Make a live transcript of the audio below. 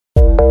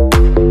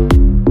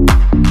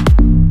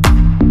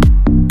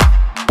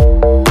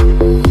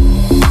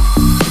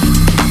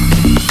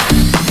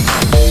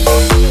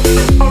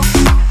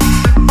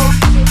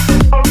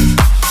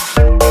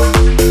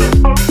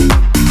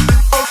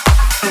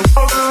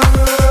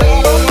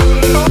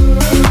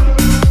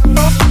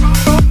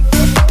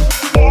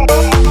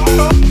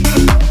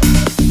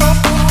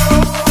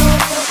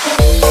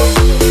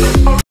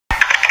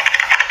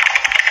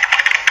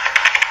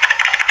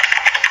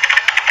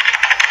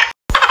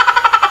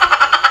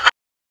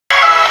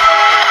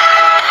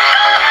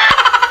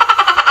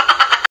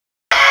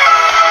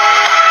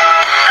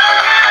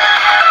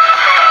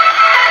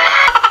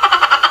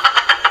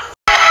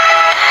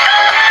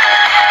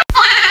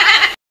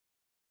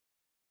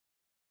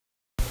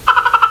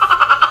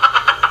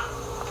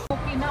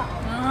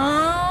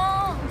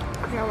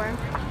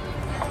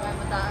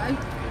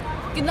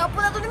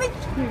Kinapo na to ni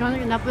Mitch.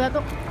 Kinapo na to.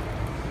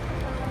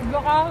 Iba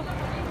ka.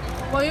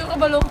 Wayo ka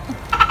balo.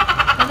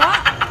 Wala.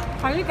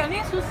 Kali ka ni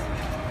sus.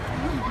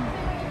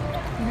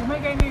 Hindi may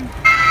kainin.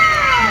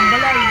 Ang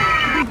balay.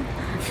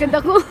 Kada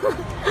ko.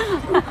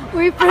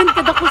 Uy friend,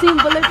 kada ko siyang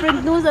balay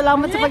friend no.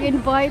 Salamat sa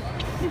pag-invite.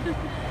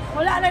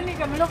 Wala lang ni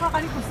Camilo ka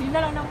kani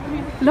kusina lang nang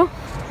kunin. Lo?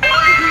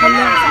 Wala.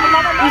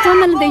 Isa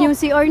na lang din yung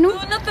CR no?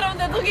 Donut round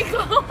na to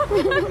ko.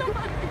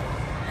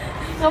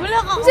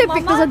 Wala ka kasi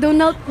epekto sa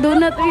donut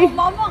eh.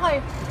 Mama kay.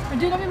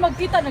 Medyo namin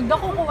magkita,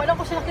 nagdako ko, wala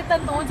ko siya nakita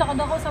doon sa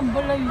kadako sa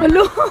balay.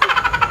 Halo?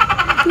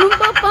 Nung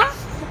papa?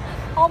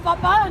 Oo,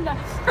 papa.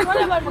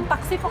 Wala ba,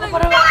 mag-taxi pa ko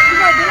para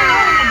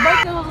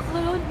mag-bike na sa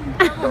salon.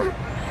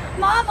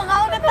 Ma,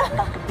 mga na ta.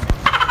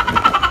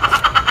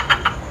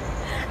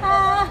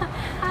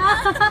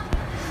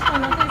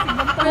 Ano tayo,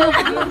 sigbang tayo.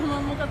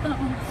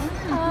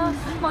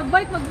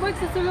 Mag-bike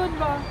sa salon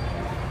ba?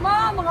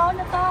 Ma, mga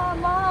na ta,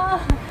 ma.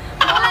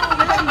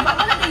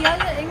 Wala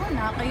niyaya, ingon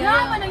na kaya.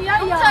 Naman ang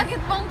yaya. Ang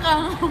sakit bang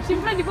ka?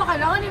 Siyempre, di ba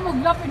kailangan yung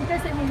mag-lap in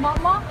care sa imong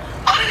mama?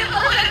 Hindi pa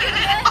rin sakit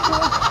yan.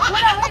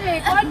 Wala eh.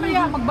 Kuhan pa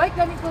yan. Mag-bike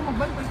ganit ko.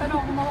 Mag-bike.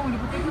 Pagtanong ako mama.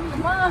 Libutin ko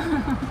ma.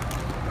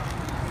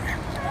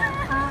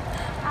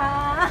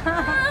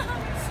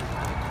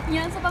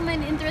 Yan sa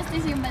pamain interest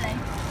is yung balay.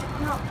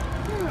 No.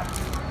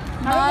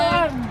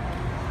 Ayan.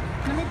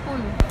 Namit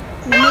pool.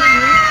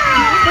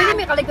 Pwede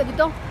may kaligod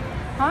dito?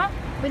 Ha?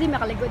 Pwede may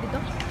kaligod dito?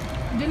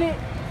 Dili.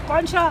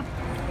 Kuhan siya.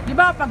 Di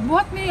ba,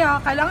 pagbuhat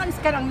niya, kailangan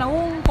iskan ang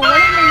naong. Kung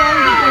wala may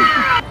naong dito.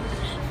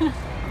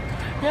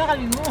 Kaya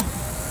kalino.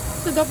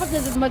 So dapat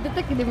na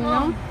ma-detect, hindi mo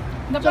lang?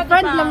 Dapat So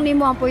friend lang ni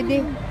mo ang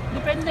pwede?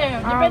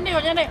 Depende. Depende ko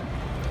yan eh.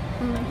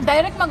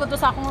 Direct maguto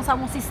sa akong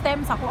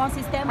system, sa akong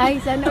system. Ay,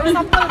 sana. For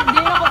example, di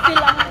na ako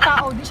feel ang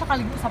tao, di siya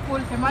kaligo sa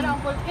pool. Kaya mana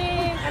ang pool,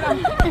 alam.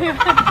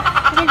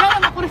 May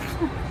gana makulit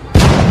ko.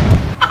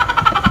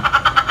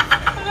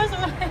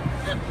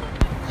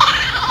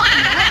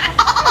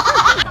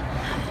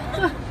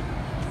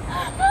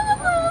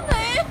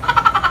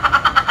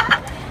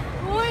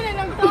 Uy,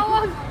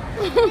 nagtawag.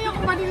 Hindi ako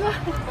maniwa.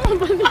 Kung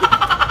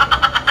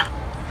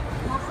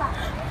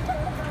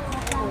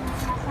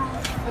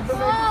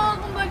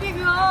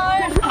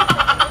bodyguard!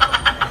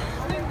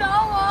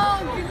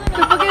 Nagtawag!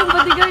 Kapag yung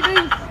bodyguard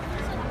ay...